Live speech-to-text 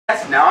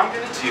now I'm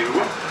going to do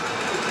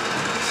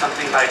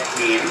something by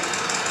Queen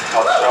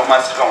called Show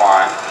Must Go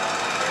On.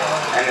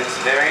 And it's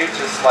very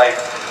just like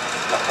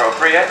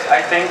appropriate, I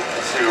think,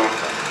 to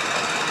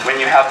when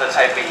you have the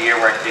type of year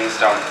where things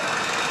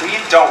when you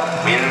don't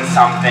win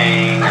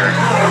something or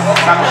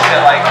some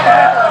shit like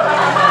that.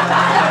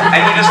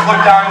 And you just look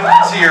down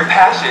to your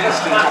passions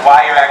and to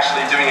why you're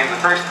actually doing it in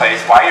the first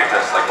place, why you're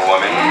dressed like a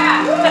woman.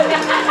 You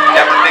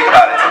have to think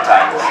about it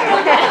sometimes.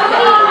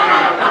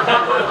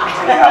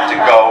 You have to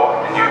go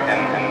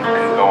and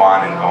go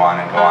on and go on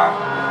and go on.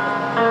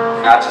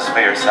 Not just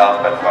for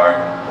yourself, but for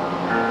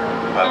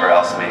whoever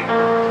else may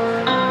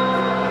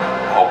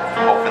hope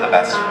for the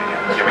best for you.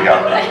 Here we go.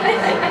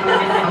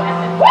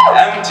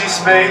 Empty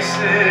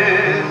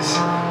spaces,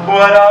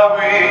 what are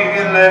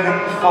we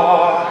living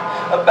for?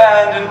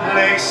 Abandoned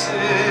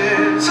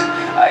places,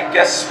 I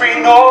guess we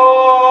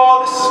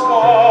know the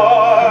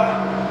score.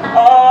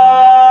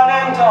 On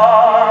and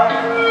on,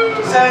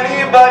 does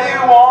anybody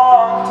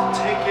want to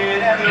take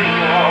it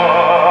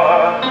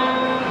anymore?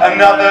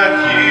 Another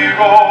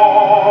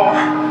hero,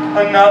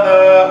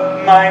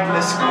 another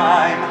mindless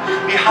crime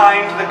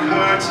behind the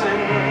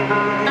curtain,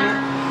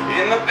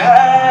 in the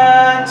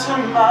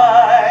pantomime.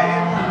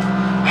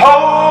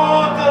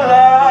 Hold the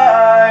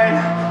line,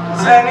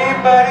 does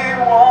anybody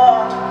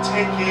want to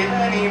take it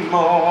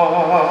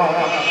anymore?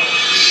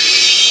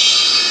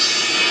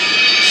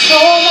 So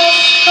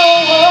must go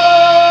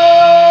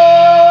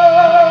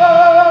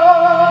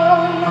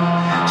on,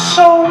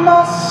 so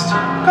must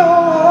go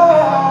on.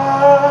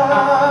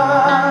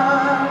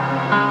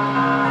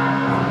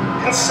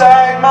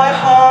 Inside my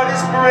heart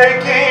is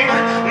breaking,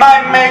 my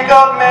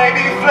makeup may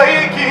be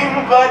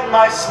flaking, but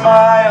my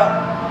smile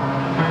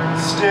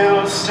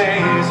still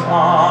stays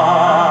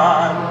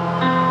on.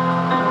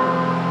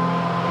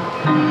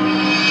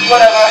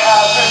 Whatever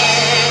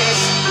happens,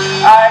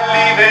 I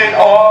leave it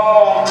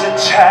all to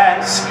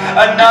chance.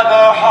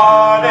 Another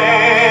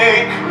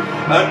heartache,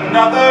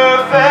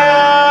 another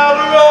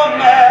failed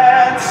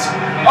romance.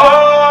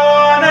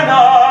 On and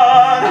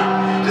on.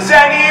 Does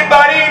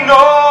anybody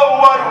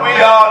know what we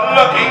are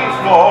looking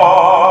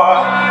for?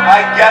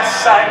 I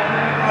guess I'm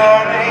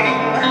learning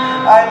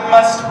I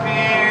must be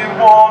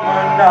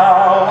warmer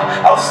now.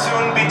 I'll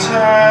soon be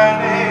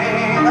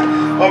turning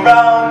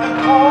around the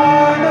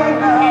corner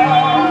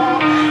now.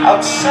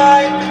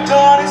 Outside the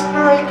dawn is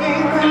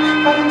breaking,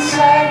 but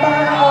inside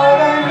my heart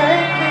I'm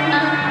aching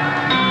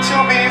to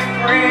be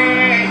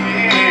free.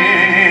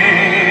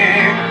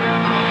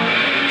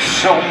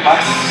 So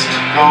must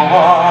go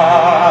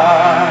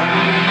on,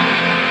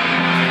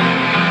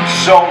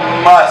 so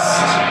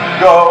must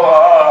go on.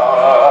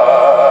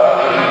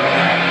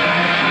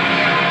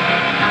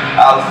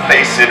 I'll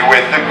face it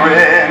with a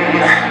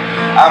grin,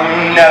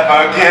 I'm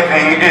never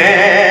giving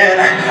in.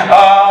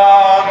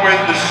 On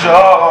with the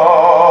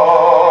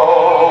show.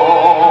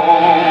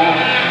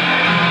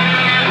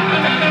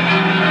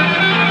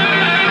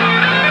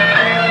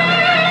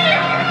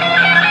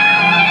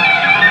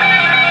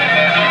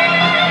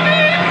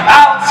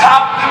 I'll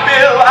top the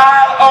bill,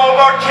 I'll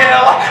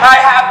overkill. I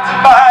have to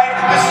find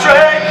the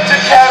strength to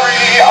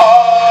carry on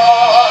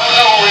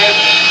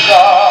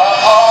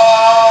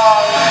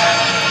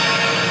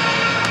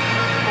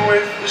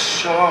with the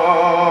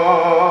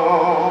show.